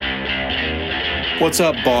What's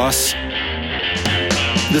up, boss?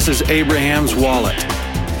 This is Abraham's Wallet.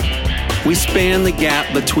 We span the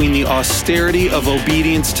gap between the austerity of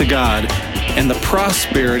obedience to God and the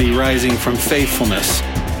prosperity rising from faithfulness.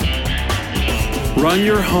 Run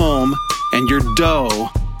your home and your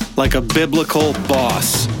dough like a biblical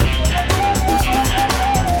boss.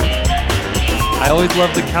 I always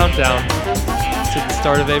love the countdown to the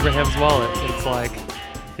start of Abraham's Wallet. It's like,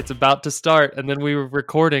 it's about to start, and then we were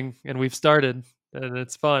recording, and we've started, and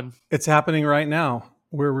it's fun. It's happening right now.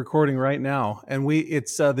 We're recording right now, and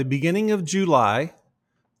it's the beginning of July.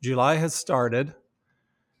 July has started,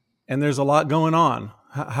 and there's a lot going on.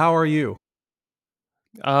 How are you?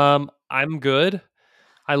 I'm good.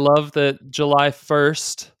 I love that July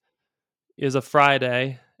 1st is a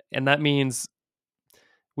Friday, and that means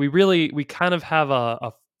we kind of have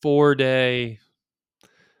a 4-day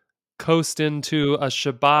coast into a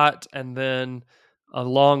Shabbat and then a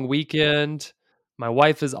long weekend. My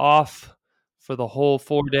wife is off for the whole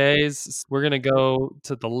 4 days. We're going to go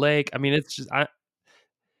to the lake. I mean, it's just, I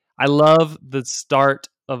love the start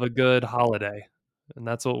of a good holiday, and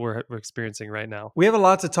that's what we're experiencing right now. We have a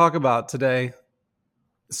lot to talk about today.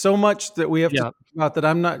 So much that we have to talk about that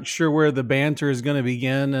I'm not sure where the banter is going to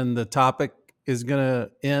begin and the topic is going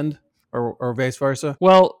to end, or vice versa.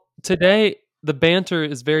 Well, today the banter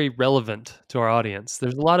is very relevant to our audience.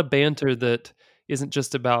 There's a lot of banter that isn't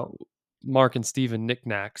just about Mark and Steven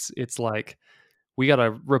knickknacks. It's like, we got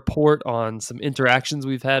to report on some interactions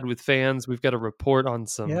we've had with fans. We've got to report on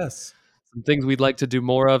some things we'd like to do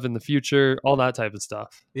more of in the future, all that type of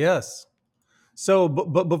stuff. Yes. So,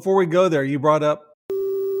 but before we go there, you brought up...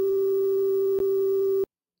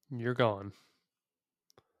 You're gone.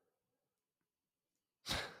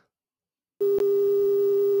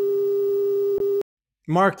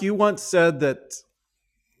 Mark, you once said that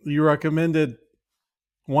you recommended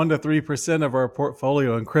 1 to 3% of our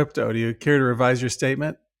portfolio in crypto. Do you care to revise your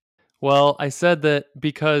statement? Well, I said that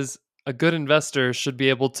because a good investor should be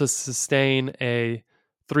able to sustain a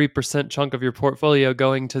 3% chunk of your portfolio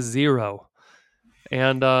going to zero.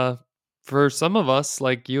 And for some of us,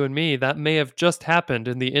 like you and me, that may have just happened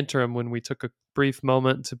in the interim when we took a brief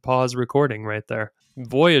moment to pause recording right there.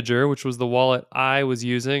 Voyager, which was the wallet I was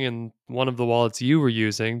using and one of the wallets you were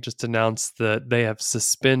using, just announced that they have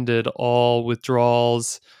suspended all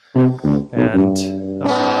withdrawals and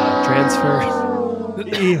transfers.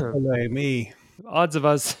 Me. Odds of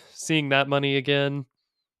us seeing that money again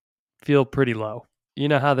feel pretty low. You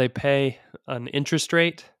know how they pay an interest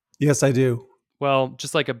rate? Yes, I do. Well,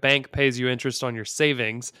 just like a bank pays you interest on your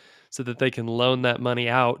savings so that they can loan that money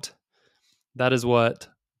out, that is what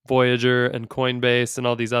Voyager and Coinbase and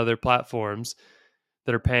all these other platforms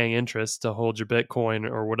that are paying interest to hold your Bitcoin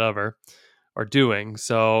or whatever are doing.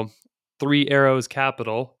 So Three Arrows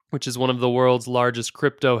Capital, which is one of the world's largest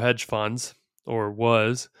crypto hedge funds, or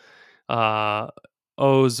was,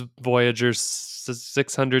 owes Voyager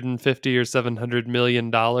 $650 or $700 million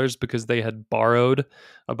because they had borrowed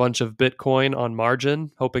a bunch of Bitcoin on margin,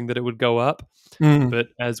 hoping that it would go up. But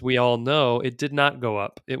as we all know, it did not go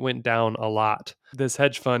up. It went down a lot. This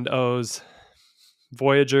hedge fund owes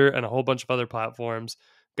Voyager and a whole bunch of other platforms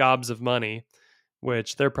gobs of money,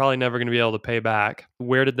 which they're probably never going to be able to pay back.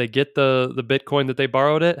 Where did they get the Bitcoin that they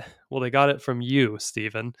borrowed it? Well, they got it from you,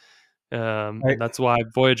 Steven. Right. That's why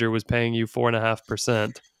Voyager was paying you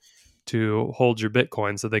 4.5% to hold your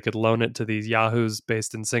Bitcoin so they could loan it to these yahoos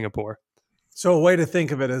based in Singapore. So a way to think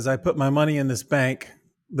of it is I put my money in this bank.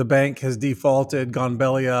 The bank has defaulted, gone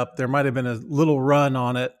belly up. There might have been a little run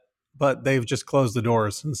on it, but they've just closed the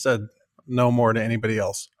doors and said no more to anybody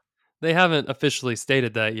else. They haven't officially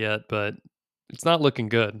stated that yet, but it's not looking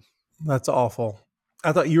good. That's awful.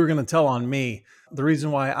 I thought you were going to tell on me. The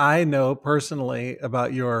reason why I know personally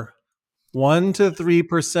about your 1 to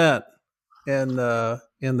 3% in the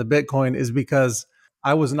Bitcoin is because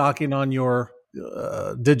I was knocking on your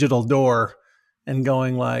digital door and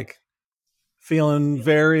going like, feeling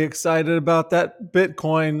very excited about that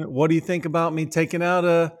Bitcoin. What do you think about me taking out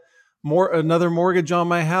another mortgage on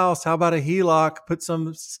my house? How about a HELOC?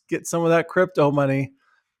 Get some of that crypto money.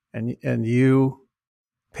 And you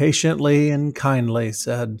patiently and kindly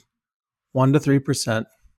said 1 to 3%.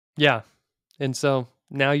 Yeah. And so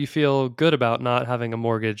now you feel good about not having a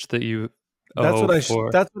mortgage that you That's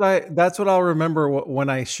owe that's what I'll remember when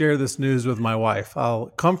I share this news with my wife. I'll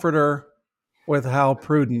comfort her with how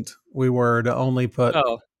prudent we were to only put.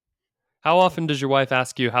 Oh. How often does your wife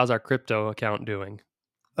ask you, how's our crypto account doing?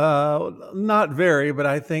 Not very, but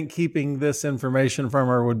I think keeping this information from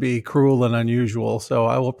her would be cruel and unusual. So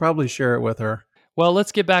I will probably share it with her. Well,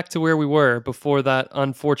 let's get back to where we were before that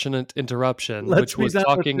unfortunate interruption, which was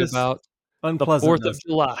talking about The 4th of unpleasantness.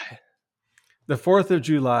 July. The 4th of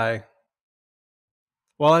July.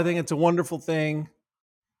 Well, I think it's a wonderful thing.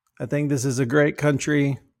 I think this is a great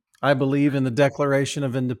country. I believe in the Declaration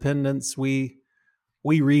of Independence. We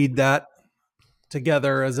read that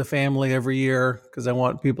together as a family every year because I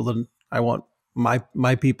want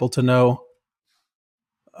my people to know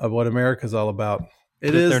of what America's all about.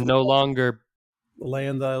 It That is they're the no longer.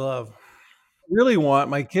 land I love. Really want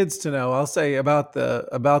my kids to know. I'll say about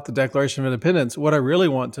the Declaration of Independence. What I really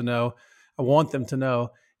want to know, I want them to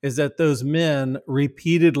know, is that those men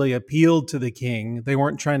repeatedly appealed to the king. They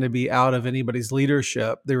weren't trying to be out of anybody's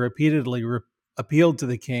leadership. They repeatedly appealed to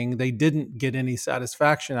the king. They didn't get any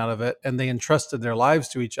satisfaction out of it, and they entrusted their lives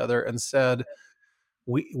to each other and said,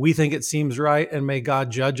 "We think it seems right, and may God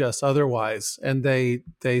judge us otherwise." And they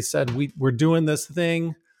said, "We're doing this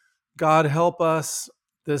thing. God help us.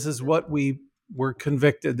 This is what we're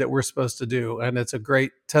convicted that we're supposed to do." And it's a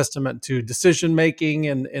great testament to decision making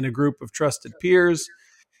in a group of trusted peers.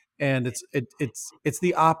 And it's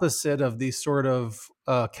the opposite of the sort of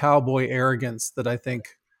cowboy arrogance that I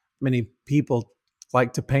think many people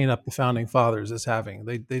like to paint up the founding fathers as having.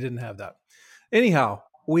 They didn't have that. Anyhow,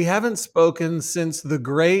 we haven't spoken since the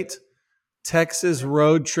great Texas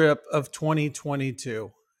road trip of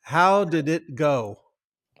 2022. How did it go?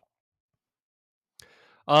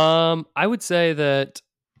 I would say that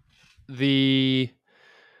the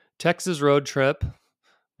Texas road trip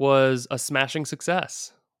was a smashing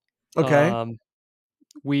success. Okay.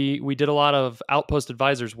 We did a lot of Outpost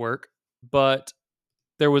Advisors work, but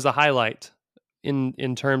there was a highlight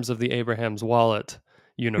in terms of the Abraham's Wallet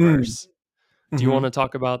universe. Do you Mhm. want to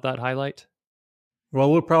talk about that highlight? Well,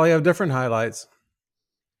 we'll probably have different highlights.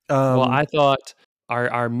 Well, I thought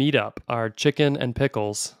our meetup, our chicken and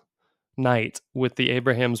pickles night with the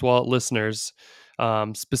Abraham's Wallet listeners,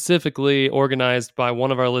 specifically organized by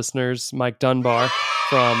one of our listeners, Mike Dunbar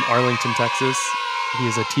from Arlington, Texas. He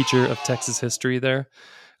is a teacher of Texas history there,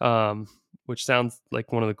 which sounds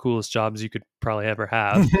like one of the coolest jobs you could probably ever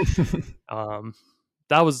have.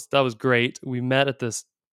 That was great. We met at this.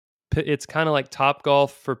 It's kind of like Top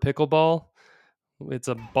Golf for pickleball. It's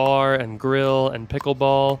a bar and grill and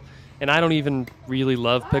pickleball. And I don't even really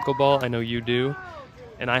love pickleball. I know you do.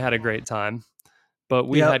 And I had a great time. But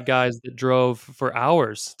we Yep. had guys that drove for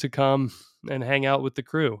hours to come and hang out with the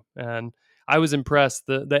crew. And I was impressed.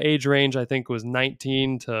 The age range, I think, was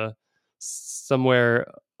 19 to somewhere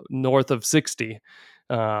north of 60.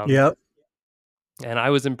 Yep. And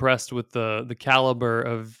I was impressed with the caliber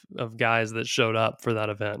of guys that showed up for that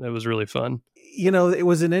event. It was really fun. You know, it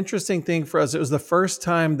was an interesting thing for us. It was the first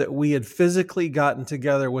time that we had physically gotten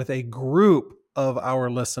together with a group of our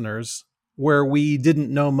listeners where we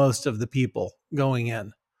didn't know most of the people going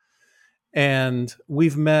in. And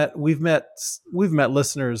we've met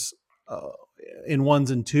listeners in ones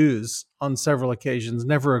and twos on several occasions,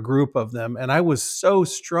 never a group of them. And I was so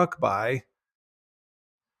struck by,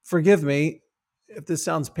 forgive me if this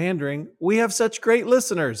sounds pandering, we have such great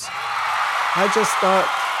listeners. I just thought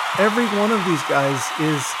every one of these guys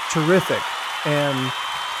is terrific. And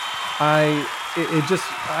I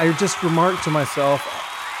just remarked to myself,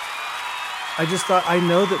 I just thought, I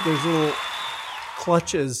know that there's little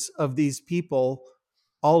clutches of these people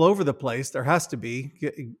all over the place. There has to be,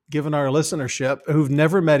 given our listenership, who've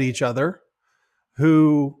never met each other,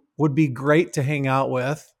 who would be great to hang out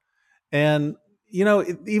with. And, you know,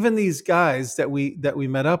 even these guys that we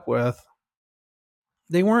met up with,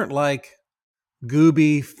 they weren't like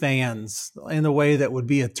gooby fans in the way that would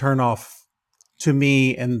be a turnoff to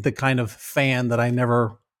me and the kind of fan that I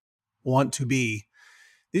never want to be.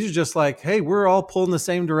 These are just like, hey, we're all pulling the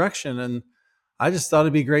same direction. And I just thought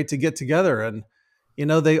it'd be great to get together. And, you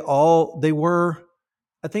know, they were,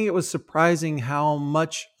 I think it was surprising how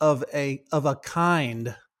much of a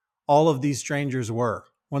kind all of these strangers were.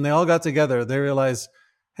 When they all got together, they realized,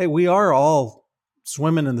 hey, we are all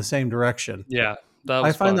swimming in the same direction. Yeah, that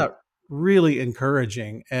was I find fun. that really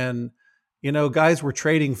encouraging. And, you know, guys were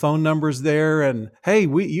trading phone numbers there. And, hey,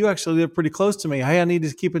 you actually live pretty close to me. Hey, I need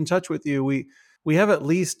to keep in touch with you. We have at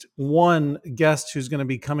least one guest who's going to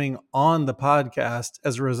be coming on the podcast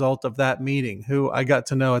as a result of that meeting, who I got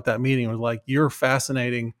to know at that meeting was like, you're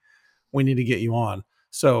fascinating. We need to get you on.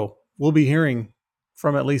 So we'll be hearing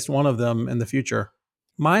from at least one of them in the future.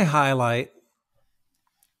 My highlight,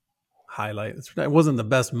 it wasn't the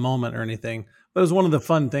best moment or anything, but it was one of the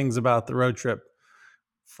fun things about the road trip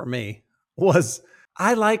for me was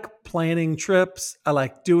I like planning trips. I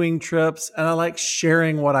like doing trips, and I like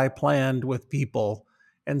sharing what I planned with people.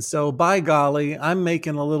 And so, by golly, I'm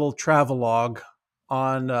making a little travelogue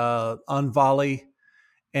on Volley.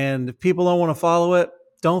 And if people don't want to follow it,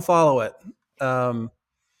 don't follow it.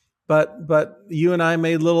 But you and I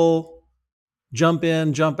made little jump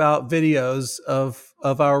in, jump out videos of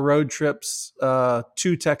our road trips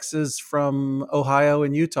to Texas from Ohio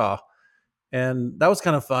and Utah, and that was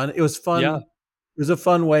kind of fun. It was fun. Yeah. It was a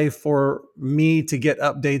fun way for me to get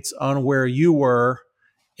updates on where you were,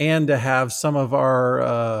 and to have some of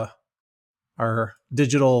our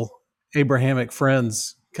digital Abrahamic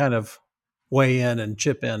friends kind of weigh in and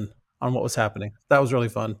chip in on what was happening. That was really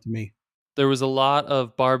fun to me. There was a lot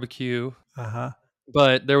of barbecue,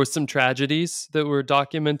 but there was some tragedies that were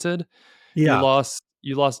documented. You Yeah,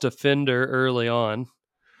 lost a fender early on.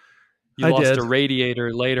 You I lost did. a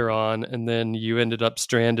radiator later on, and then you ended up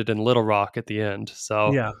stranded in Little Rock at the end.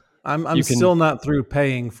 So Yeah, I'm you can still not through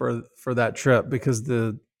paying for that trip because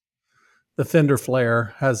the fender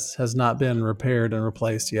flare has not been repaired and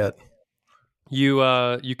replaced yet.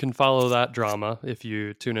 you can follow that drama if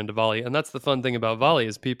you tune into Volley. And that's the fun thing about Volley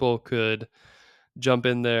is people could jump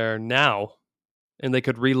in there now and they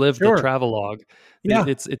could relive the Sure. travelogue. Yeah.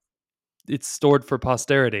 It's stored for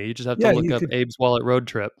posterity. You just have to Yeah, look you up could Abe's Wallet Road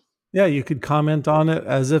Trip. yeah, you could comment on it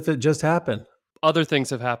as if it just happened. Other things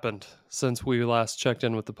have happened since we last checked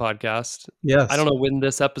in with the podcast. I Yes. don't know when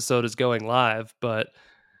this episode is going live, but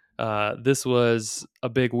this was a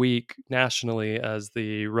big week nationally as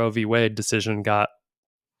the Roe v. Wade decision got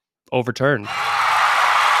overturned.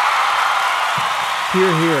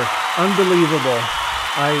 Here, here. Unbelievable.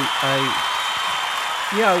 I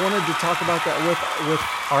yeah, I wanted to talk about that with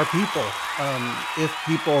our people. If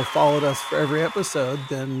people followed us for every episode,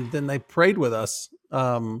 then they prayed with us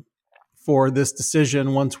for this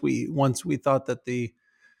decision. Once we thought that the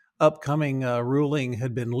upcoming ruling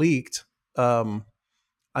had been leaked, I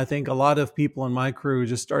think a lot of people in my crew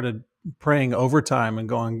just started praying overtime and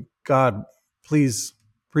going, God, please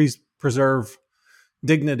preserve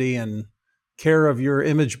dignity and care of your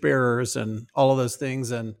image bearers and all of those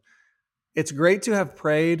things. And it's great to have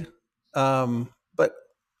prayed. But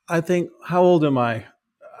I think, how old am I?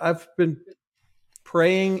 I've been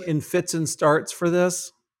praying in fits and starts for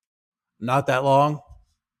this. Not that long,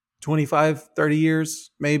 25, 30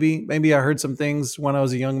 years, maybe. Maybe I heard some things when I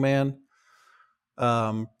was a young man.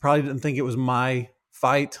 Probably didn't think it was my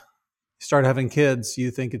fight. You start having kids,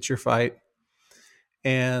 you think it's your fight.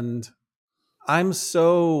 And I'm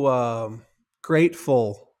so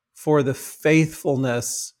grateful for the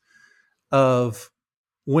faithfulness of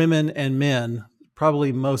women and men,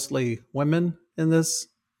 probably mostly women in this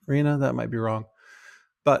arena. That might be wrong,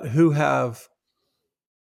 but who have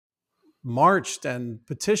marched and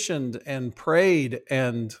petitioned and prayed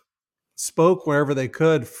and spoke wherever they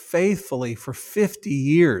could faithfully for 50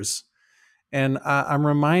 years. And I'm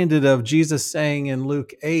reminded of Jesus saying in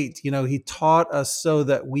Luke 8, he taught us so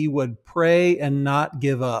that we would pray and not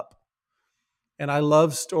give up. And I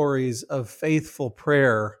love stories of faithful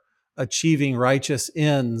prayer achieving righteous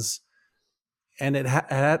ends, and it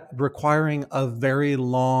requiring a very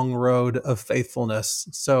long road of faithfulness.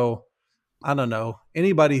 So I don't know,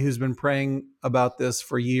 anybody who's been praying about this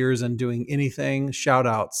for years and doing anything, shout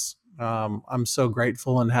outs. I'm so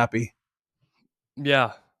grateful and happy.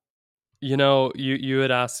 Yeah. You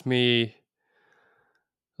had asked me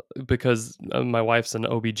because my wife's an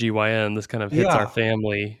OBGYN, this kind of hits our Yeah.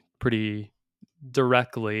 family pretty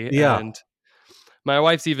directly. Yeah. And my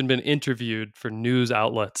wife's even been interviewed for news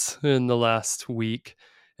outlets in the last week,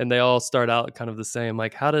 and they all start out kind of the same.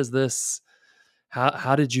 Like, how did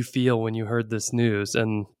you feel when you heard this news?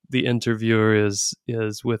 And the interviewer is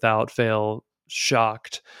without fail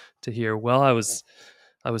shocked to hear, well, I was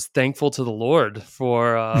thankful to the Lord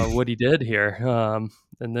for what he did here.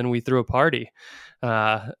 And then we threw a party.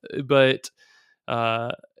 But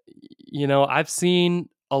I've seen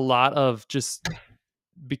a lot of just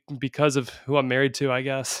because of who I'm married to, I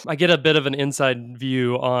guess. I get a bit of an inside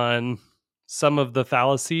view on some of the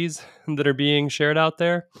fallacies that are being shared out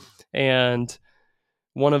there. And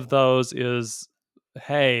one of those is,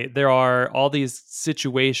 hey, there are all these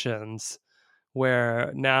situations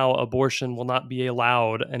where now abortion will not be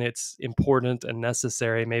allowed and it's important and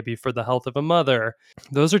necessary maybe for the health of a mother.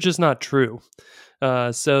 Those are just not true.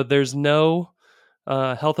 So there's no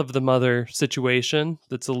health of the mother situation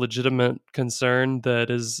that's a legitimate concern that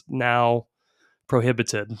is now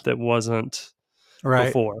prohibited that wasn't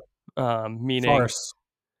before. Meaning Farce.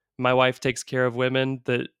 my wife takes care of women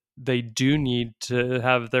that they do need to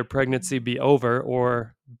have their pregnancy be over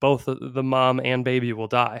or both the mom and baby will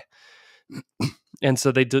die. And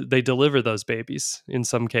so they deliver those babies in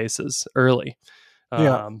some cases early.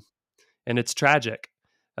 And it's tragic.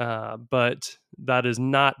 But that is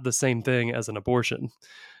not the same thing as an abortion.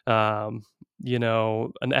 An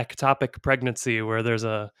ectopic pregnancy where there's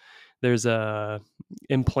a there's a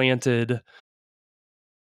implanted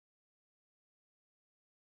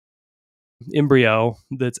embryo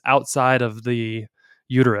that's outside of the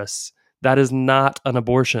uterus, that is not an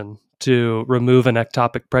abortion to remove an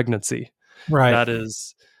ectopic pregnancy. Right.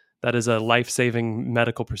 That is a life-saving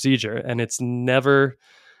medical procedure, and it's never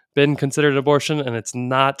been considered abortion, and it's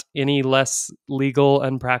not any less legal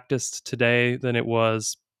and practiced today than it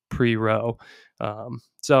was pre-Roe.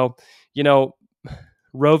 So,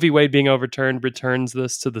 Roe v. Wade being overturned returns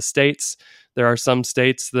this to the states. There are some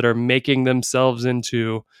states that are making themselves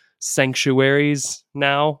into sanctuaries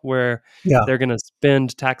now, where they're going to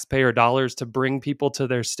spend taxpayer dollars to bring people to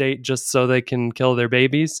their state just so they can kill their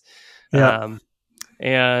babies.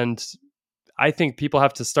 And I think people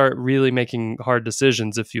have to start really making hard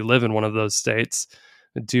decisions if you live in one of those states.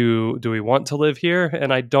 Do we want to live here?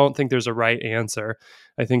 And I don't think there's a right answer.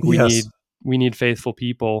 I think we need faithful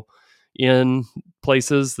people in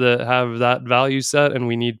places that have that value set, and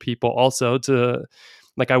we need people also to,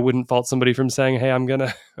 like, I wouldn't fault somebody from saying, "Hey, I'm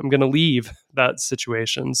gonna leave that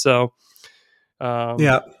situation." So,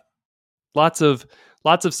 lots of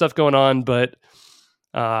stuff going on, but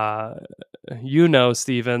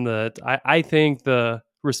Stephen, that I think the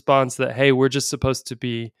response that, hey, we're just supposed to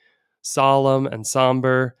be solemn and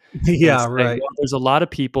somber. Yeah, and right. Well, there's a lot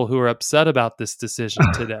of people who are upset about this decision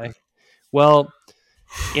today. Well,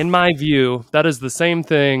 in my view, that is the same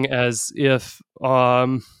thing as if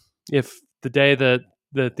the day that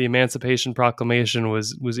the Emancipation Proclamation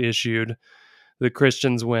was issued, the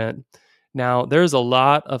Christians went, now there's a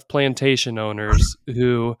lot of plantation owners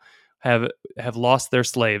who have lost their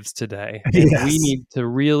slaves today, and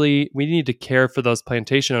we need to care for those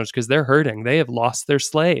plantation owners because they're hurting. They have lost their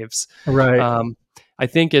slaves. Right. I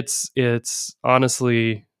think it's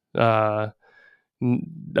honestly a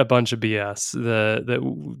bunch of BS.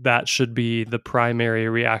 That should be the primary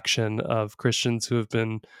reaction of Christians who have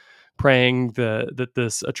been praying that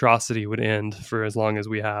this atrocity would end for as long as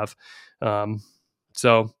we have.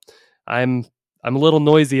 So I'm a little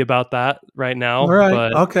noisy about that right now. All right.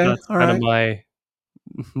 But Okay. that's all kind right.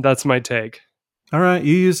 That's my take. All right.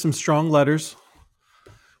 You used some strong letters.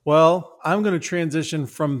 Well, I'm going to transition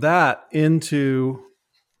from that into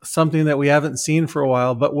something that we haven't seen for a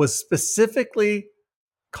while, but was specifically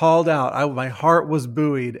called out. My heart was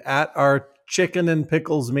buoyed at our chicken and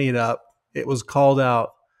pickles meetup. It was called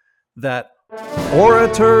out that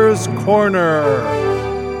Orator's Corner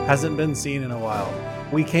hasn't been seen in a while.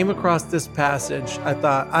 We came across this passage. I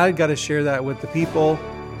thought I got to share that with the people.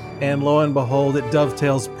 And lo and behold, it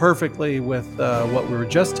dovetails perfectly with what we were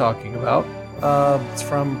just talking about. It's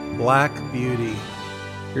from Black Beauty.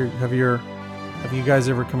 Have you guys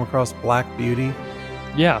ever come across Black Beauty?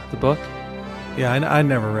 Yeah, the book. Yeah, I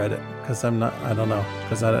never read it because I don't know,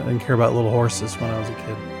 because I didn't care about little horses when I was a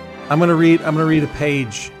kid. I'm gonna read a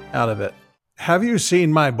page out of it. Have you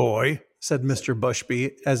seen my boy? Said Mr.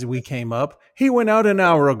 Bushby as we came up. He went out an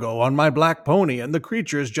hour ago on my black pony, and the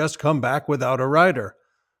creature's just come back without a rider.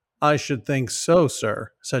 I should think so,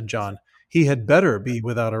 sir, said John. He had better be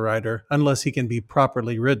without a rider, unless he can be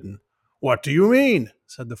properly ridden. What do you mean?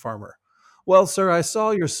 Said the farmer. Well, sir, I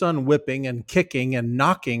saw your son whipping and kicking and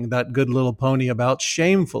knocking that good little pony about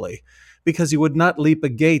shamefully, because he would not leap a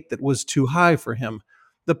gate that was too high for him.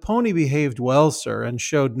 The pony behaved well, sir, and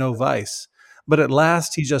showed no vice. But at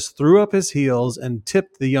last he just threw up his heels and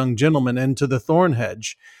tipped the young gentleman into the thorn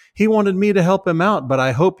hedge. He wanted me to help him out, but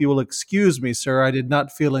I hope you will excuse me, sir. I did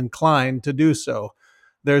not feel inclined to do so.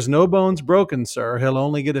 There's no bones broken, sir. He'll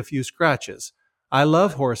only get a few scratches. I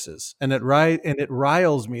love horses, and it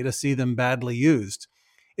riles me to see them badly used.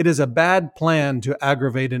 It is a bad plan to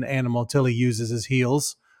aggravate an animal till he uses his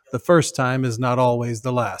heels. The first time is not always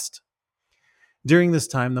the last. During this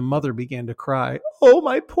time, the mother began to cry, Oh,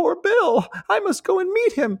 my poor Bill! I must go and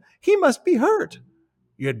meet him. He must be hurt.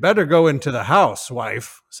 You'd better go into the house,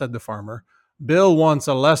 wife, said the farmer. Bill wants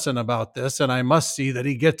a lesson about this, and I must see that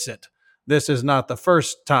he gets it. This is not the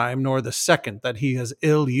first time nor the second that he has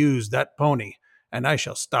ill-used that pony, and I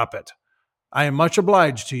shall stop it. I am much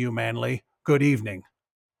obliged to you, Manly. Good evening.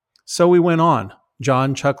 So we went on,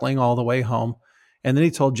 John chuckling all the way home, and then he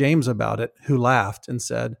told James about it, who laughed and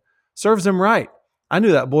said, Serves him right. I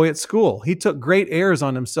knew that boy at school. He took great airs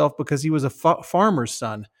on himself because he was a farmer's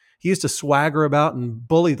son. He used to swagger about and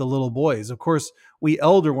bully the little boys. Of course, we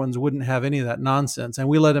elder ones wouldn't have any of that nonsense, and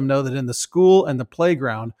we let him know that in the school and the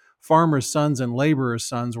playground, farmers' sons and laborers'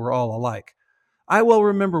 sons were all alike. I well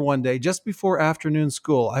remember one day, just before afternoon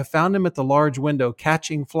school, I found him at the large window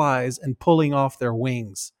catching flies and pulling off their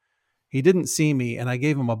wings. He didn't see me, and I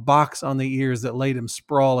gave him a box on the ears that laid him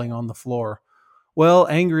sprawling on the floor. Well,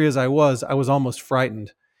 angry as I was almost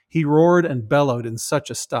frightened. He roared and bellowed in such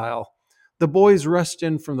a style. The boys rushed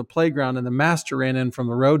in from the playground, and the master ran in from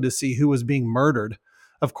the road to see who was being murdered.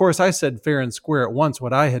 Of course, I said fair and square at once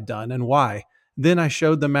what I had done and why. Then I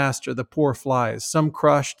showed the master the poor flies, some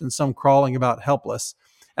crushed and some crawling about helpless,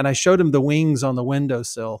 and I showed him the wings on the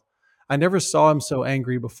windowsill. I never saw him so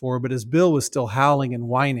angry before, but his Bill was still howling and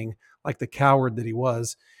whining, like the coward that he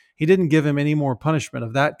was. He didn't give him any more punishment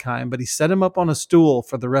of that kind, but he set him up on a stool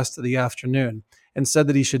for the rest of the afternoon and said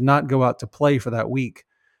that he should not go out to play for that week.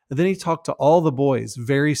 And then he talked to all the boys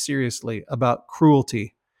very seriously about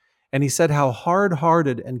cruelty, and he said how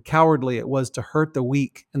hard-hearted and cowardly it was to hurt the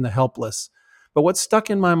weak and the helpless. But what stuck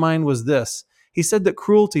in my mind was this. He said that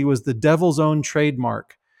cruelty was the devil's own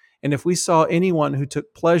trademark, and if we saw anyone who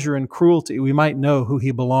took pleasure in cruelty, we might know who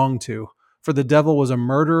he belonged to, for the devil was a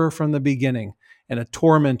murderer from the beginning and a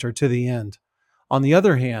tormentor to the end. On the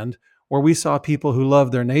other hand, where we saw people who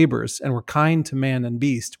loved their neighbors and were kind to man and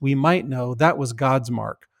beast, we might know that was God's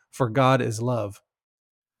mark, for God is love.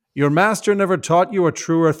 Your master never taught you a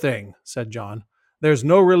truer thing, said John. There's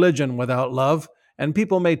no religion without love, and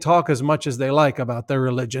people may talk as much as they like about their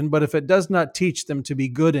religion, but if it does not teach them to be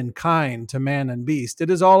good and kind to man and beast, it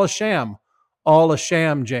is all a sham,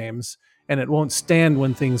 James, and it won't stand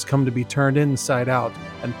when things come to be turned inside out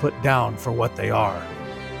and put down for what they are.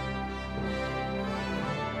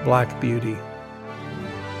 Black Beauty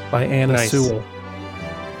by Anna Nice. Sewell.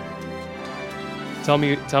 Tell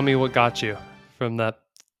me what got you from that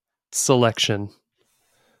selection.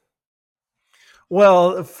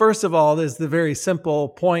 Well, first of all, there's the very simple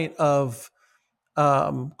point of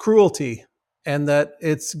cruelty, and that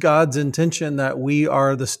it's God's intention that we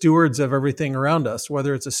are the stewards of everything around us,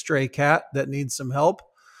 whether it's a stray cat that needs some help,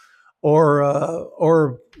 or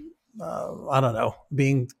I don't know,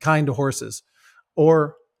 being kind to horses,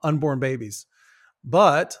 or unborn babies.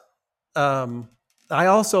 But I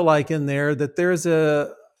also like in there that there's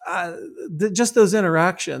just those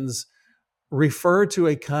interactions refer to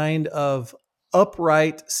a kind of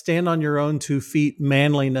upright, stand on your own 2 feet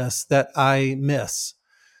manliness that I miss.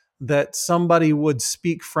 That somebody would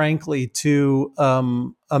speak frankly to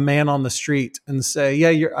a man on the street and say,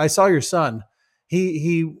 yeah, I saw your son.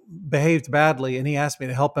 He behaved badly and he asked me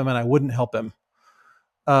to help him and I wouldn't help him.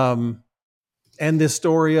 And this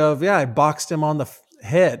story of, I boxed him on the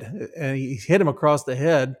head and he hit him across the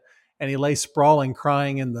head and he lay sprawling,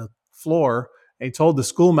 crying in the floor. And he told the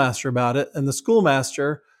schoolmaster about it. And the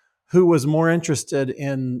schoolmaster, who was more interested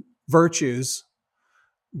in virtues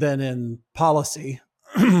than in policy,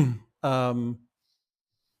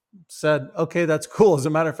 said, okay, that's cool. As a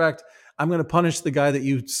matter of fact, I'm going to punish the guy that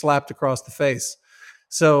you slapped across the face.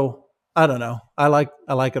 So I don't know. I like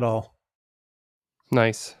it all.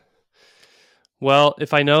 Nice. Well,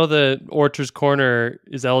 if I know that Orchard's Corner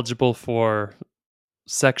is eligible for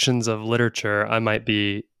sections of literature, I might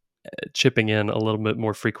be chipping in a little bit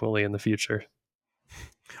more frequently in the future.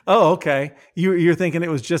 Oh, okay. You're thinking it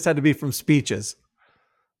was just had to be from speeches.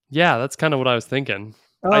 Yeah, that's kind of what I was thinking.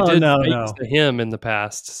 Oh, I did no. praise to him in the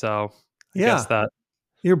past, so I guess that.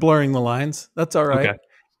 You're blurring the lines. That's all right. Okay.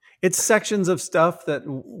 It's sections of stuff that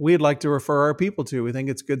we'd like to refer our people to. We think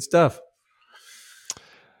it's good stuff.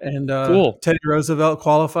 And Cool. Teddy Roosevelt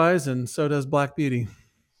qualifies, and so does Black Beauty.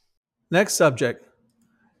 Next subject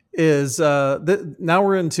is now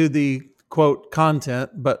we're into the quote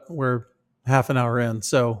content, but we're half an hour in,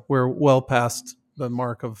 so we're well past the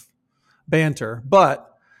mark of banter. But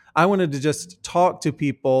I wanted to just talk to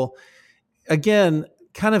people again,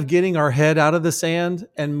 kind of getting our head out of the sand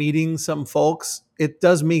and meeting some folks. It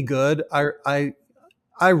does me good. I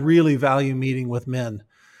really value meeting with men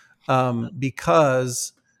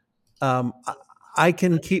because I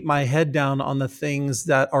can keep my head down on the things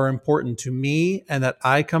that are important to me and that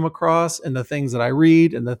I come across and the things that I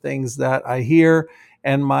read and the things that I hear.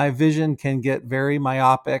 And my vision can get very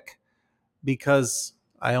myopic because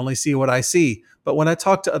I only see what I see. But when I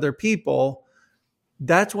talk to other people,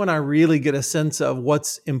 that's when I really get a sense of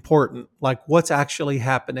what's important, like what's actually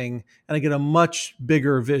happening. And I get a much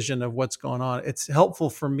bigger vision of what's going on. It's helpful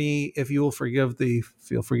for me, if you'll forgive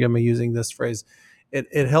me using this phrase.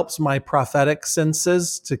 It helps my prophetic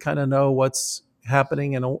senses to kind of know what's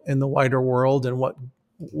happening in the wider world and what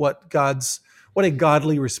a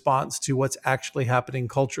godly response to what's actually happening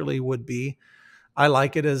culturally would be. I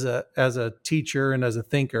like it as a teacher and as a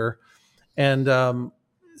thinker. And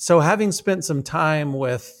so having spent some time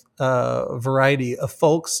with a variety of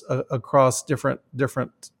folks across different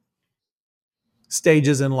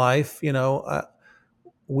stages in life,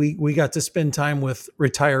 we got to spend time with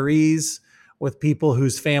retirees, with people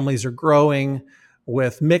whose families are growing,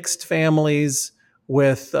 with mixed families,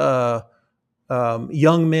 with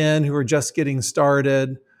young men who are just getting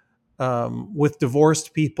started, with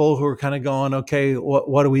divorced people who are kind of going, okay,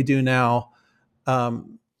 what do we do now?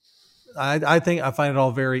 I think I find it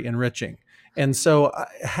all very enriching. And so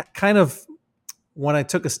kind of when I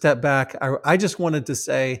took a step back, I just wanted to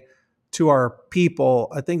say to our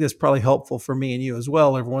people, I think this is probably helpful for me and you as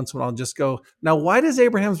well. Every once in a while, I'll just go, now, why does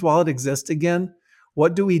Abraham's Wallet exist again?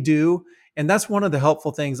 What do we do? And that's one of the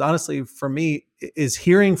helpful things, honestly, for me, is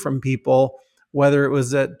hearing from people, whether it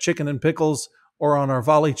was at Chicken and Pickles or on our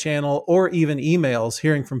Volley channel or even emails,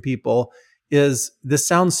 hearing from people is, this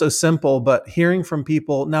sounds so simple, but hearing from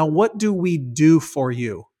people, now, what do we do for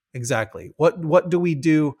you exactly? What do we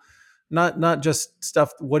do? Not just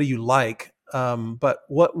stuff, what do you like? But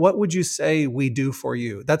what would you say we do for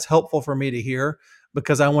you? That's helpful for me to hear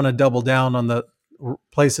because I want to double down on the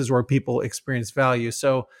places where people experience value.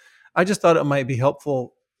 So I just thought it might be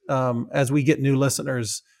helpful as we get new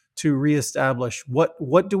listeners to reestablish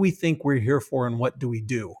what do we think we're here for and what do we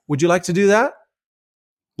do? Would you like to do that?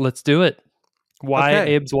 Let's do it. Why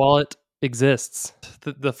Okay. Abe's Wallet exists.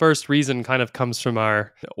 The first reason kind of comes from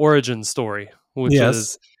our origin story, which Yes.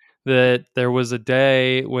 is that there was a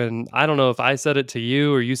day when, I don't know if I said it to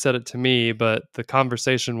you or you said it to me, but the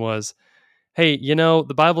conversation was, hey,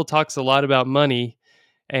 the Bible talks a lot about money,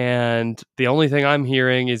 and the only thing I'm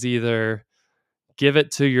hearing is either give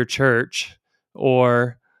it to your church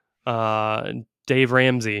or Dave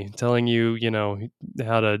Ramsey telling you,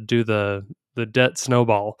 how to do the debt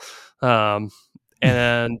snowball.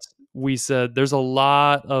 And we said there's a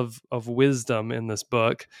lot of wisdom in this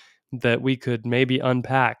book that we could maybe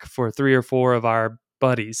unpack for 3 or 4 of our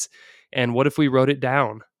buddies. And what if we wrote it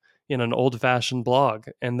down in an old-fashioned blog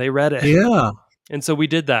and they read it? Yeah. And so we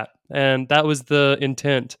did that. And that was the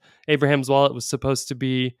intent. Abraham's Wallet was supposed to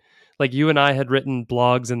be like, you and I had written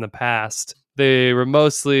blogs in the past. They were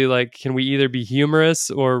mostly like, can we either be humorous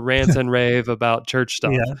or rant and rave about church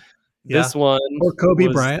stuff? Yeah. This one Or Kobe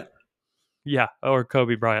was, Bryant. Yeah, or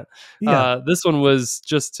Kobe Bryant. Yeah. This one was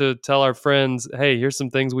just to tell our friends, hey, here's some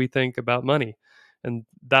things we think about money. And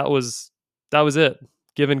that was it.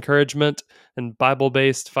 Give encouragement and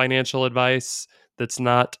Bible-based financial advice that's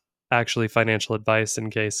not actually financial advice, in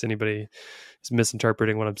case anybody is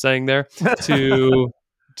misinterpreting what I'm saying there,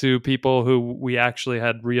 to people who we actually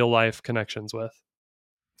had real life connections with.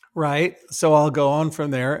 Right. So I'll go on from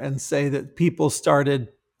there and say that people started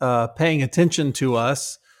paying attention to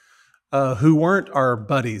us who weren't our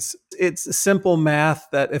buddies. It's simple math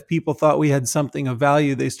that if people thought we had something of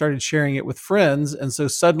value, they started sharing it with friends. And so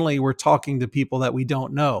suddenly we're talking to people that we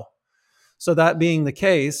don't know. So that being the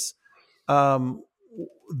case,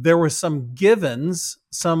 there were some givens,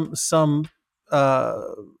 some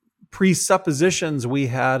presuppositions we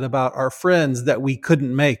had about our friends that we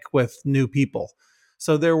couldn't make with new people.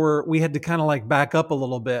 So we had to kind of like back up a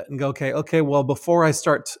little bit and go, okay, well, before I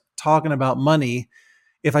start talking about money,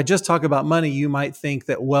 if I just talk about money, you might think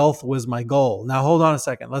that wealth was my goal. Now, hold on a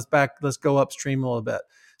second. Let's go upstream a little bit.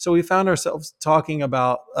 So we found ourselves talking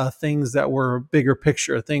about things that were bigger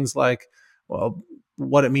picture, things like, well,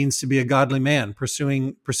 what it means to be a godly man,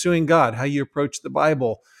 pursuing God, how you approach the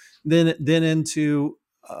Bible, then into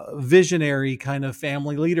visionary kind of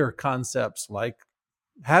family leader concepts like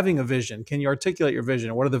having a vision. Can you articulate your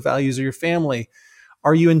vision? What are the values of your family?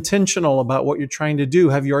 Are you intentional about what you're trying to do?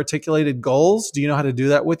 Have you articulated goals? Do you know how to do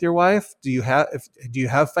that with your wife? Do you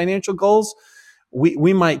have financial goals?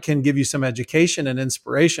 We can give you some education and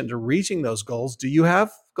inspiration to reaching those goals. Do you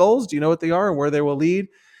have goals? Do you know what they are and where they will lead?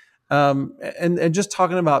 And just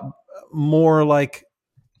talking about more like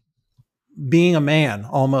being a man,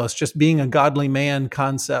 almost just being a godly man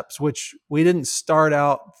concepts, which we didn't start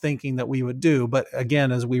out thinking that we would do. But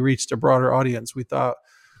again, as we reached a broader audience, we thought,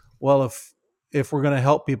 well, if we're going to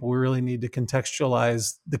help people, we really need to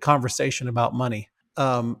contextualize the conversation about money.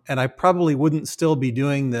 And I probably wouldn't still be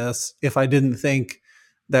doing this if I didn't think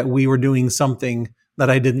that we were doing something that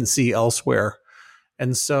I didn't see elsewhere.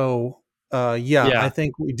 And so, I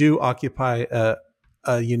think we do occupy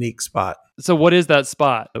a unique spot. So what is that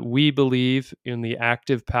spot? We believe in the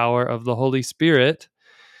active power of the Holy Spirit.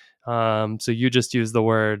 So you just used the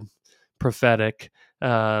word prophetic.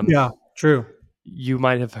 Yeah, true. You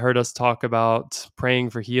might have heard us talk about praying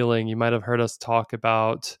for healing. You might have heard us talk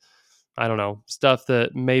about, I don't know, stuff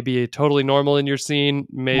that may be totally normal in your scene.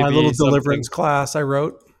 Maybe my little deliverance class I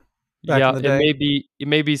wrote back in the day. It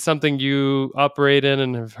may be something you operate in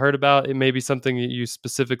and have heard about. It may be something that you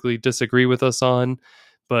specifically disagree with us on.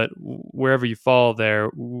 But wherever you fall there,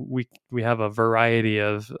 we have a variety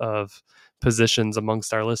of positions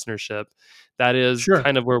amongst our listenership. That is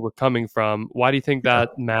kind of where we're coming from. Why do you think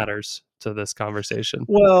that matters to this conversation?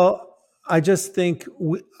 Well, I just think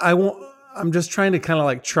I won't. I'm just trying to kind of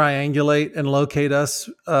like triangulate and locate us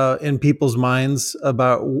in people's minds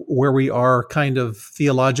about where we are kind of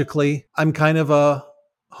theologically. I'm kind of a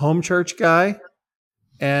home church guy,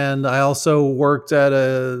 and I also worked at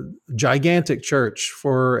a gigantic church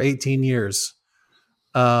for 18 years.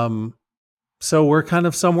 So we're kind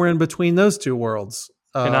of somewhere in between those two worlds.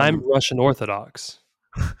 And I'm Russian Orthodox.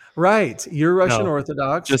 Right, you're Russian No,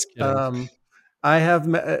 Orthodox. just kidding. I have.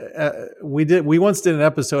 We once did an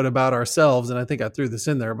episode about ourselves, and I think I threw this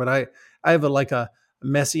in there. But I have a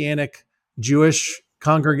messianic Jewish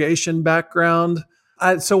congregation background.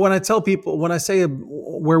 So when I tell people, when I say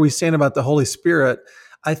where we stand about the Holy Spirit,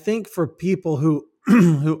 I think for people who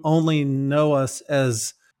who only know us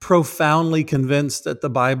as profoundly convinced that the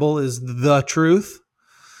Bible is the truth,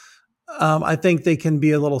 I think they can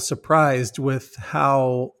be a little surprised with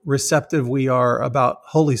how receptive we are about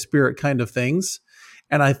Holy Spirit kind of things.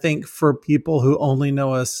 And I think for people who only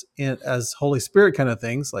know us as Holy Spirit kind of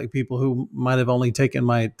things, like people who might have only taken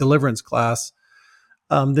my deliverance class,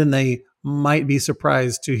 then they might be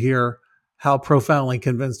surprised to hear how profoundly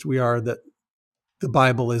convinced we are that the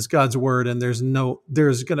Bible is God's word, and there's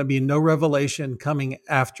going to be no revelation coming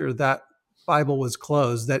after that Bible was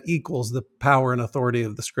closed that equals the power and authority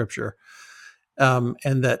of the Scripture,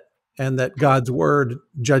 and that God's word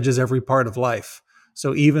judges every part of life.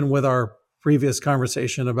 So even with our previous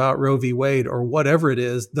conversation about Roe v. Wade or whatever it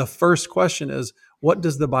is, the first question is, what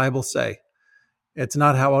does the Bible say? It's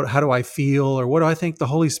not how do I feel or what do I think the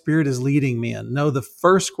Holy Spirit is leading me in? No, the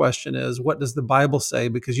first question is, what does the Bible say?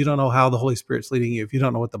 Because you don't know how the Holy Spirit's leading you if you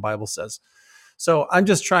don't know what the Bible says. So I'm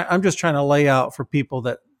just trying to lay out for people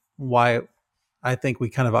that why I think we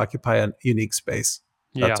kind of occupy a unique space.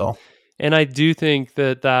 That's all. And I do think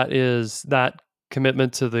that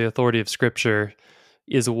commitment to the authority of Scripture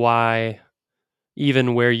is why,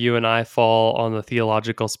 even where you and I fall on the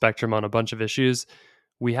theological spectrum on a bunch of issues,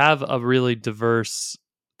 we have a really diverse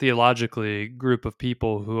theologically group of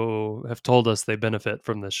people who have told us they benefit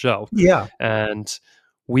from this show. Yeah. And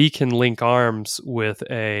we can link arms with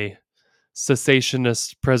a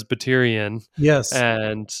cessationist Presbyterian, yes,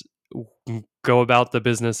 and go about the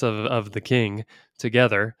business of the King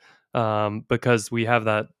together, because we have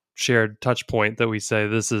that shared touch point that we say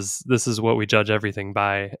this is what we judge everything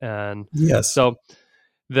by. And yes, so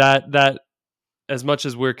that as much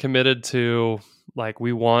as we're committed to, like,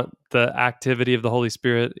 we want the activity of the Holy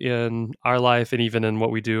Spirit in our life and even in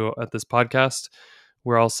what we do at this podcast,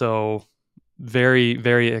 we're also very,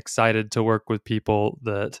 very excited to work with people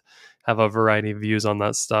that have a variety of views on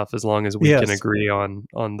that stuff, as long as we can agree on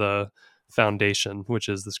the foundation, which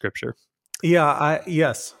is the Scripture. Yeah,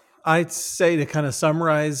 I'd say, to kind of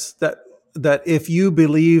summarize, that if you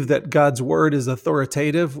believe that God's word is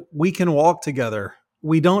authoritative, we can walk together.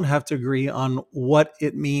 We don't have to agree on what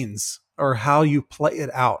it means or how you play it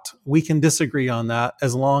out. We can disagree on that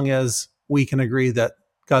as long as we can agree that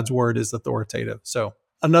God's word is authoritative. So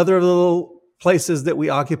another little places that we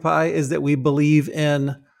occupy is that we believe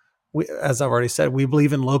in, as I've already said, we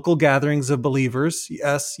believe in local gatherings of believers.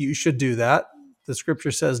 Yes, you should do that. The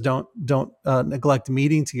Scripture says don't neglect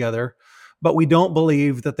meeting together, but we don't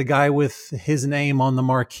believe that the guy with his name on the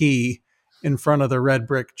marquee in front of the red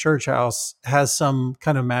brick church house has some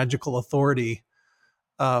kind of magical authority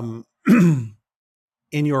in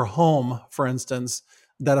your home, for instance,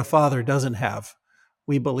 that a father doesn't have.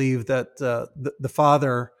 We believe that the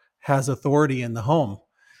father has authority in the home,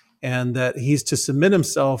 and that he's to submit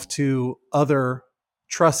himself to other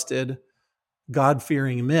trusted,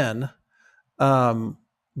 God-fearing men.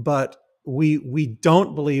 But we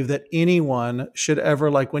don't believe that anyone should ever,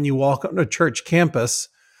 like when you walk on a church campus,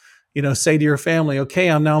 say to your family, okay,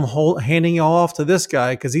 I'm handing you off to this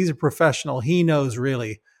guy because he's a professional. He knows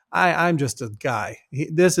really. I'm just a guy.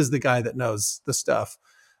 This is the guy that knows the stuff.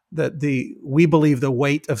 We believe the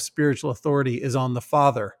weight of spiritual authority is on the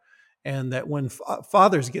father, and that when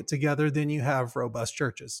fathers get together, then you have robust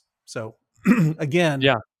churches. So again,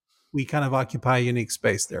 we kind of occupy a unique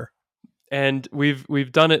space there. And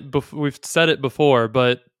we've done it. We've said it before,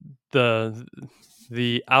 but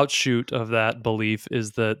the outshoot of that belief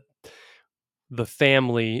is that the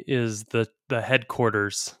family is the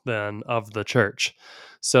headquarters then of the church,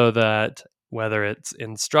 so that whether it's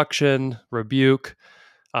instruction, rebuke,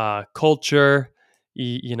 culture,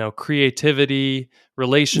 creativity,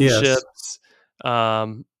 relationships,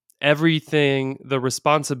 everything, the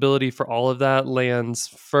responsibility for all of that lands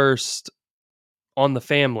first on the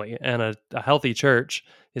family, and a healthy church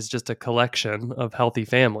is just a collection of healthy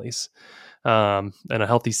families. And a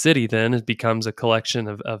healthy city then it becomes a collection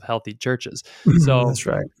of healthy churches. So that's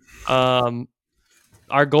right.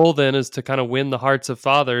 our goal then is to kind of win the hearts of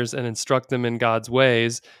fathers and instruct them in God's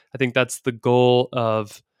ways. I think that's the goal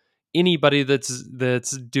of anybody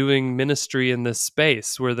that's doing ministry in this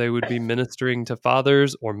space, where they would be ministering to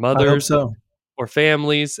fathers or I hope mothers so. or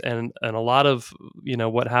families, and a lot of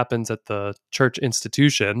what happens at the church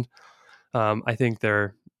institution. I think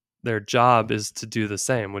their job is to do the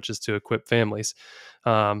same, which is to equip families.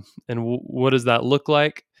 And what does that look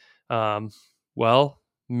like? Well,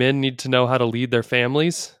 men need to know how to lead their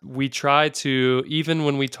families. We try to, even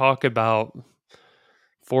when we talk about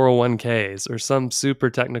 401ks or some super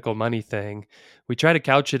technical money thing, we try to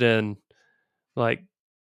couch it in like,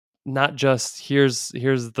 not just here's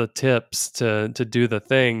the tips to do the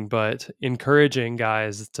thing, but encouraging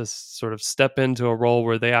guys to sort of step into a role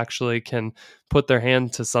where they actually can put their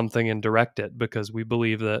hand to something and direct it, because we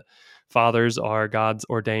believe that fathers are God's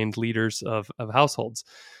ordained leaders of households.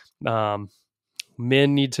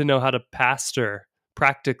 Men need to know how to pastor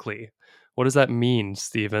practically. What does that mean,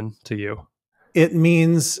 Stephen, to you? It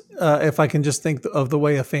means, if I can just think of the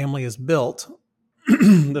way a family is built,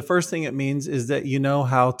 the first thing it means is that you know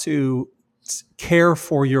how to care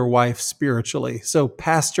for your wife spiritually. So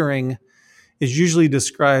pastoring is usually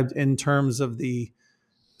described in terms of the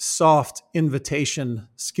soft invitation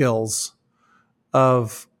skills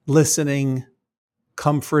of listening,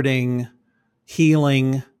 comforting,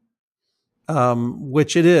 healing,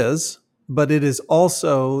 which it is, but it is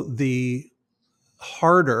also the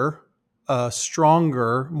harder,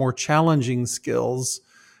 stronger, more challenging skills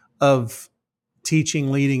of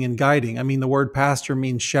teaching, leading, and guiding. I mean, the word pastor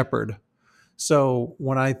means shepherd. So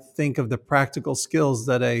when I think of the practical skills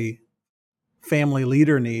that a family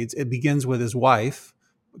leader needs, it begins with his wife,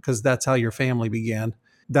 because that's how your family began.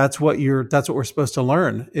 That's what we're supposed to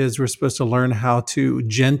learn. Is we're supposed to learn how to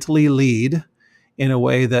gently lead in a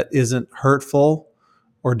way that isn't hurtful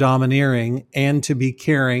or domineering, and to be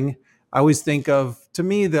caring. I always think of, to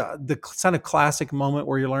me, the kind of classic moment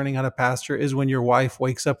where you're learning how to pastor is when your wife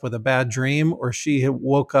wakes up with a bad dream, or she had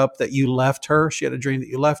woke up that you left her. She had a dream that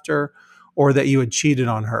you left her, or that you had cheated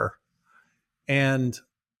on her. And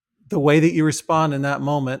the way that you respond in that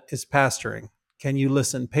moment is pastoring. Can you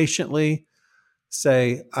listen patiently?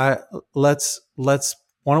 Say, let's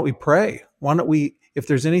why don't we pray? Why don't we, if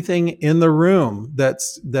there's anything in the room that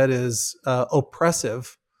is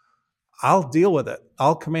oppressive, I'll deal with it.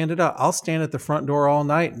 I'll command it out. I'll stand at the front door all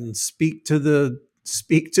night and speak to the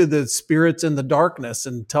spirits in the darkness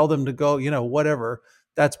and tell them to go, whatever.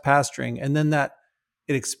 That's pastoring. And then that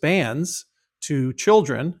it expands to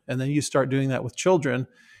children. And then you start doing that with children.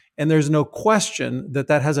 And there's no question that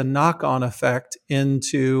has a knock-on effect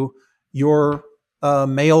into your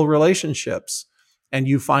male relationships. And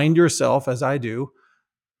you find yourself, as I do,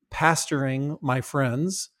 pastoring my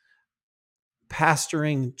friends,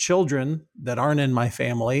 pastoring children that aren't in my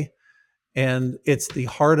family. And it's the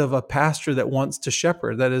heart of a pastor that wants to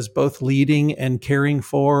shepherd, that is both leading and caring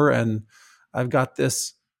for. And I've got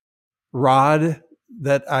this rod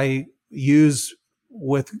that I use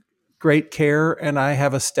with great care, and I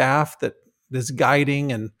have a staff that is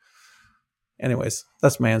guiding. And anyways,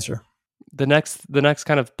 that's my answer. The next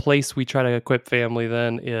kind of place we try to equip family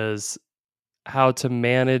then is how to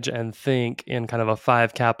manage and think in kind of a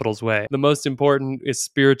 5 capitals way. The most important is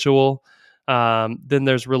spiritual. Then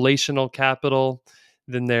there's relational capital.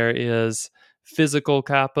 Then there is physical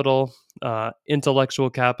capital, intellectual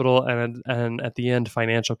capital, and at the end,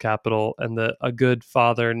 financial capital. And a good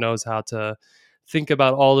father knows how to think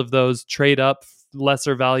about all of those, trade up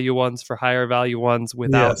lesser value ones for higher value ones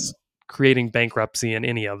without creating bankruptcy in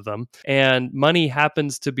any of them. And money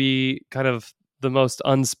happens to be kind of the most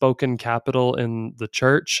unspoken capital in the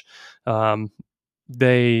church.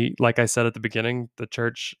 They, like I said at the beginning, the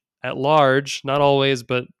church at large, not always,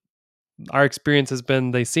 but our experience has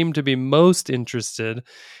been they seem to be most interested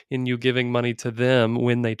in you giving money to them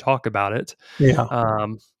when they talk about it. Yeah.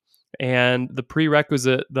 And the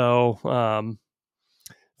prerequisite, though,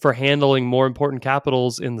 for handling more important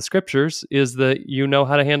capitals in the scriptures is that you know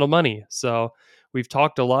how to handle money. So we've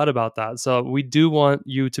talked a lot about that. So we do want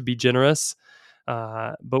you to be generous,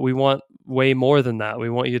 but we want way more than that. We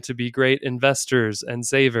want you to be great investors and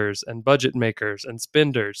savers and budget makers and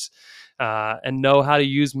spenders, and know how to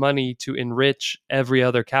use money to enrich every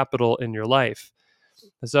other capital in your life.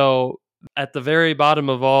 So at the very bottom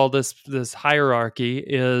of all this hierarchy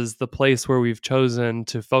is the place where we've chosen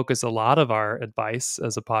to focus a lot of our advice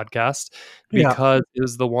as a podcast, because it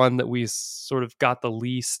is the one that we sort of got the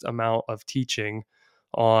least amount of teaching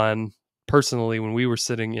on personally when we were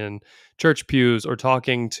sitting in church pews or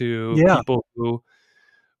talking to people who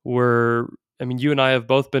were, I mean, you and I have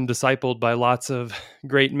both been discipled by lots of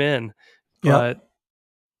great men, but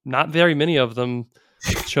not very many of them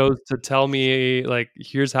chose to tell me, like,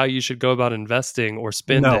 here's how you should go about investing or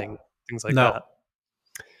spending, things like that.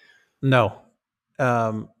 No.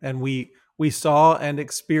 And we saw and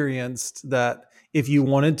experienced that if you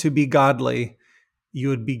wanted to be godly, you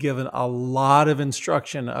would be given a lot of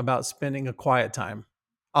instruction about spending a quiet time.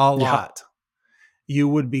 A lot. You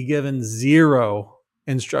would be given zero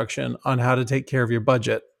instruction on how to take care of your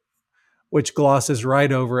budget, which glosses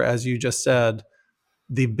right over, as you just said,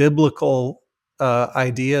 the biblical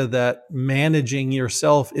idea that managing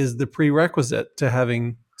yourself is the prerequisite to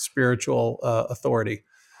having spiritual authority.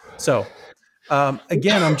 So,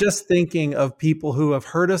 again, I'm just thinking of people who have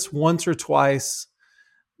heard us once or twice.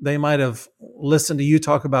 They might have listened to you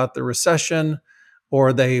talk about the recession,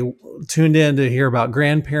 or they tuned in to hear about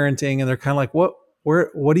grandparenting, and they're kind of like,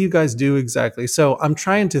 what do you guys do exactly? So I'm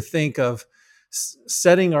trying to think of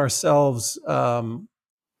setting ourselves, I'm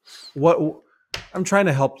trying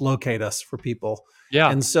to help locate us for people. Yeah.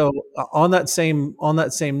 And so on that same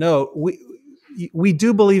note, we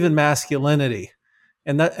do believe in masculinity.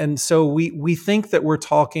 And so we think that we're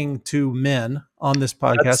talking to men on this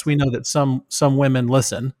podcast. We know that some women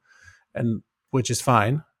listen, and which is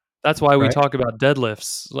fine. That's why we talk about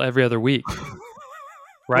deadlifts every other week.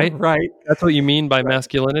 Right? Right. That's what you mean by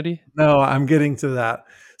masculinity? No, I'm getting to that.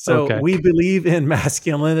 So we believe in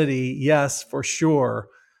masculinity, yes, for sure.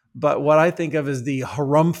 But what I think of as the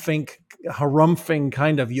harumphing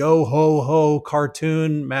kind of yo ho ho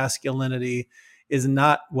cartoon masculinity is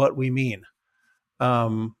not what we mean.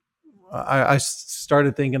 I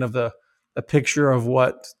started thinking of a picture of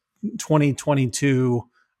what 2022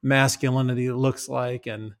 masculinity looks like,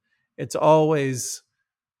 and it's always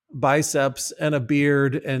biceps and a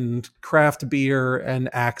beard and craft beer and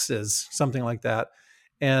axes, something like that.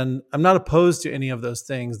 And I'm not opposed to any of those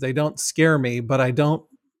things. They don't scare me, but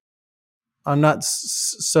I'm not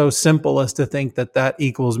so simple as to think that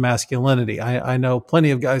equals masculinity. I know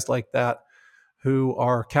plenty of guys like that who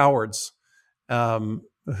are cowards,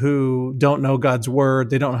 who don't know God's word.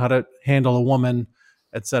 They don't know how to handle a woman,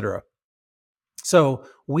 etc. So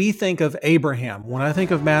we think of Abraham. When I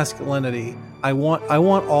think of masculinity, I want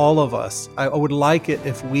all of us. I would like it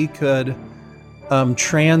if we could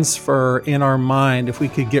transfer in our mind, if we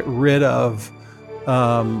could get rid of,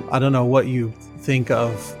 I don't know what you think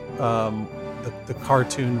of the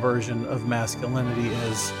cartoon version of masculinity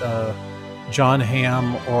is John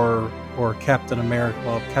Hamm or Captain America.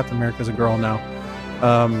 Well, Captain America is a girl now.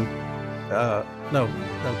 No,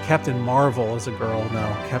 Captain Marvel is a girl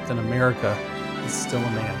now. Captain America is still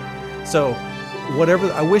a man. So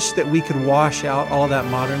whatever, I wish that we could wash out all that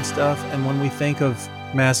modern stuff. And when we think of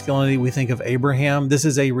masculinity, we think of Abraham. This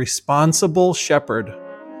is a responsible shepherd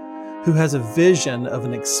who has a vision of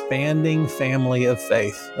an expanding family of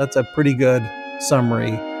faith. That's a pretty good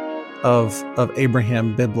summary of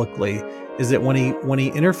Abraham biblically, is that when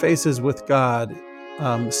he interfaces with God,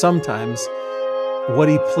 sometimes what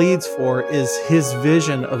he pleads for is his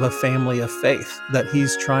vision of a family of faith that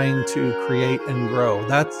he's trying to create and grow.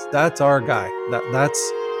 That's our guy.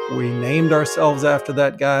 We named ourselves after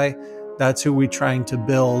that guy. That's who we're trying to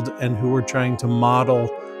build and who we're trying to model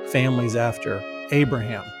families after,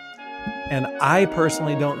 Abraham. And I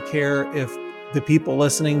personally don't care if the people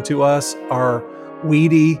listening to us are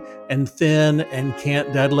weedy and thin and can't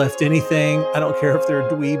deadlift anything. I don't care if they're a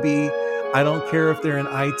dweeby. I don't care if they're in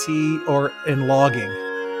IT or in logging.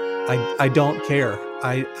 I don't care.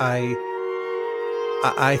 I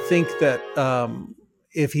think that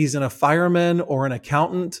if he's a fireman or an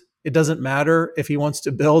accountant, it doesn't matter if he wants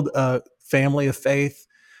to build a family of faith.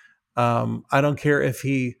 I don't care if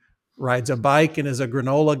he rides a bike and is a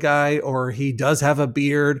granola guy or he does have a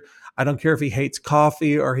beard. I don't care if he hates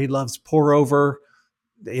coffee or he loves pour over,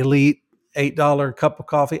 the elite $8 cup of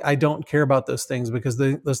coffee. I don't care about those things because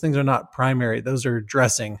those things are not primary. Those are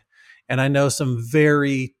dressing. And I know some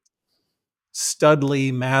very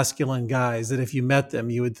studly masculine guys that if you met them,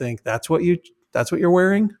 you would think that's what you're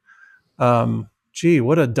wearing. Gee,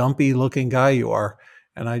 what a dumpy looking guy you are.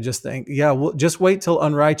 And I just think, yeah, we'll just wait till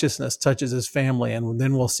unrighteousness touches his family, and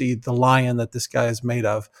then we'll see the lion that this guy is made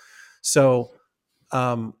of. So,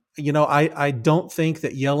 I don't think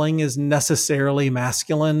that yelling is necessarily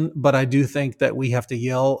masculine, but I do think that we have to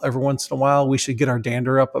yell every once in a while. We should get our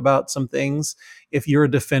dander up about some things. If you're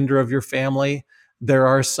a defender of your family, there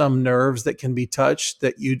are some nerves that can be touched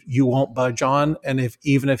that you won't budge on. And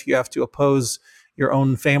even if you have to oppose your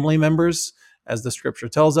own family members, as the scripture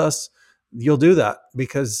tells us, you'll do that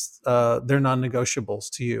because they're non-negotiables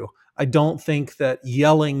to you. I don't think that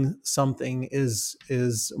yelling something is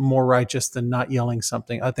more righteous than not yelling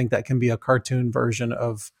something. I think that can be a cartoon version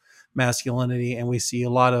of masculinity, and we see a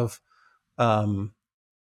lot of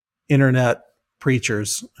internet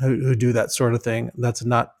preachers who do that sort of thing. That's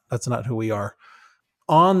not who we are.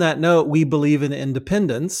 On that note, we believe in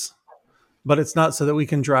independence, but it's not so that we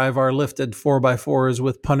can drive our lifted 4x4s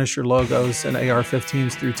with Punisher logos and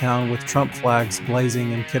AR-15s through town with Trump flags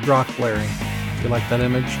blazing and Kid Rock blaring. Do you like that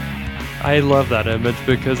image? I love that image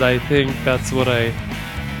because I think that's what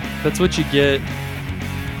you get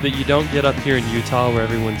that you don't get up here in Utah, where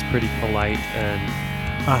everyone's pretty polite,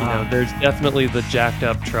 and there's definitely the jacked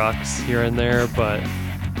up trucks here and there, but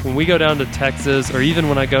when we go down to Texas, or even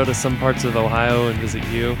when I go to some parts of Ohio and visit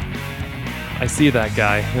you, I see that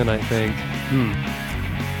guy and I think,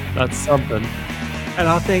 that's something. And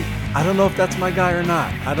I'll think, I don't know if that's my guy or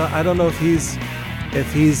not. I don't know if he's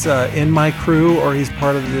in my crew or he's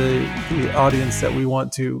part of the audience that we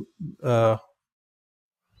want to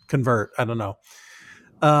convert. I don't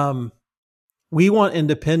know. We want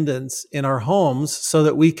independence in our homes so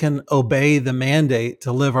that we can obey the mandate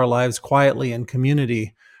to live our lives quietly in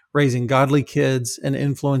community, raising godly kids and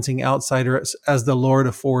influencing outsiders as the Lord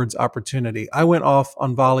affords opportunity. I went off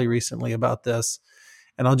on volley recently about this,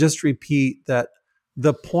 and I'll just repeat that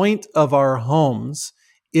the point of our homes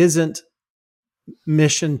isn't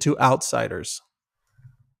mission to outsiders.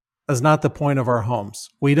 That's not the point of our homes.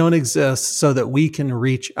 We don't exist so that we can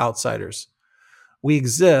reach outsiders. We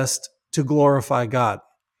exist to glorify God.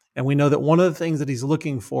 And we know that one of the things that he's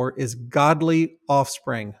looking for is godly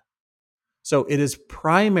offspring. So it is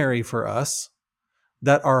primary for us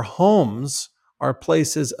that our homes are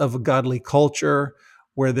places of godly culture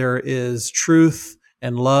where there is truth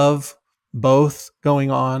and love both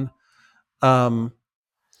going on. And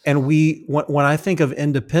when I think of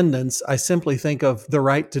independence, I simply think of the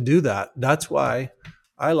right to do that. That's why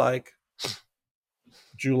I like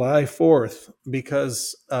July 4th,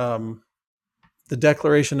 because the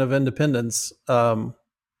Declaration of Independence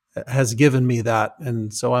has given me that,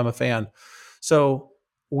 and so I'm a fan. So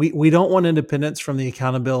we don't want independence from the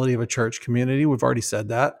accountability of a church community. We've already said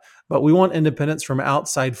that, but we want independence from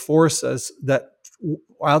outside forces that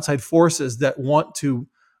want to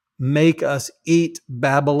make us eat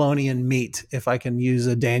Babylonian meat, if I can use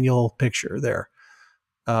a Daniel picture there.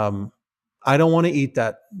 I don't want to eat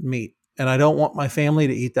that meat, and I don't want my family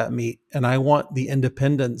to eat that meat, and I want the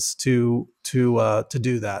independence to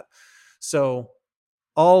do that. So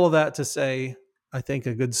all of that to say, I think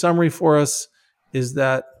a good summary for us is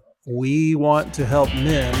that we want to help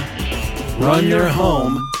men run their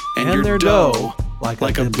home and their dough like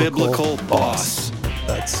a biblical boss.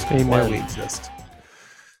 That's why we exist.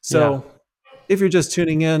 So if you're just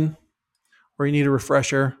tuning in or you need a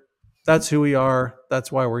refresher, that's who we are.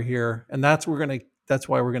 That's why we're here. And that's why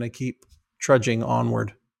we're going to keep trudging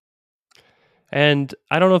onward. And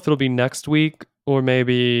I don't know if it'll be next week or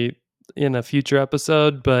maybe in a future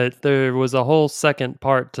episode, but there was a whole second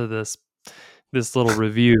part to this little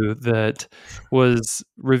review that was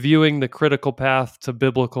reviewing the critical path to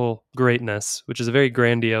biblical greatness, which is a very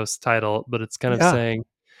grandiose title, but it's kind of saying,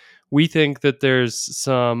 we think that there's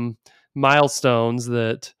some milestones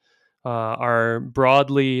that are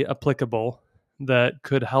broadly applicable that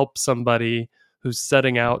could help somebody who's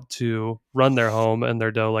setting out to run their home and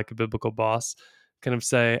their dough like a biblical boss kind of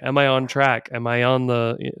say, am I on track? Am I on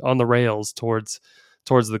the rails towards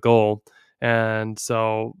the goal? And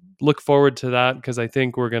so look forward to that, because I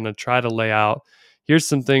think we're going to try to lay out, here's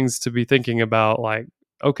some things to be thinking about, like,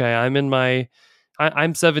 okay,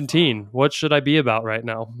 I'm 17. What should I be about right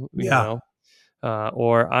now? You know?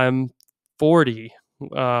 Or I'm 40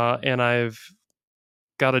 and I've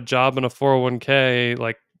got a job in a 401k.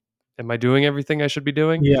 Like, am I doing everything I should be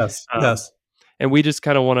doing? Yes. And we just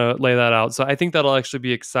kind of want to lay that out. So I think that'll actually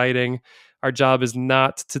be exciting. Our job is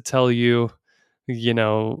not to tell you,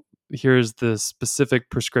 here's the specific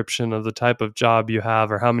prescription of the type of job you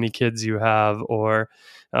have or how many kids you have or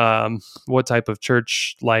what type of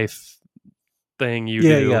church life thing you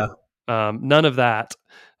do. None of that.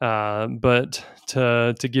 But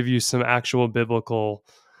to give you some actual biblical,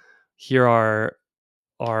 here are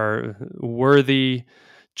worthy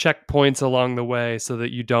checkpoints along the way so that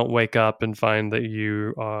you don't wake up and find that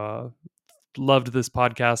you loved this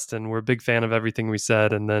podcast and were a big fan of everything we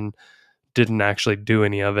said and then didn't actually do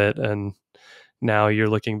any of it. And now you're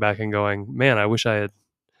looking back and going, man, I wish I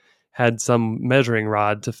had some measuring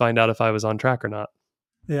rod to find out if I was on track or not.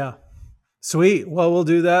 Yeah. Sweet. Well, we'll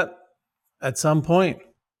do that at some point.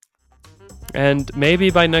 And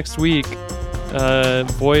maybe by next week,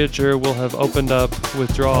 Voyager will have opened up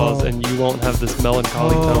withdrawals and you won't have this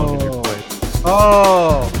melancholy tone in your voice.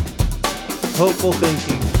 Hopeful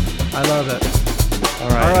thinking. I love it.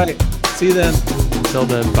 All right. See you then. Until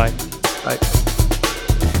then, bye. Bye.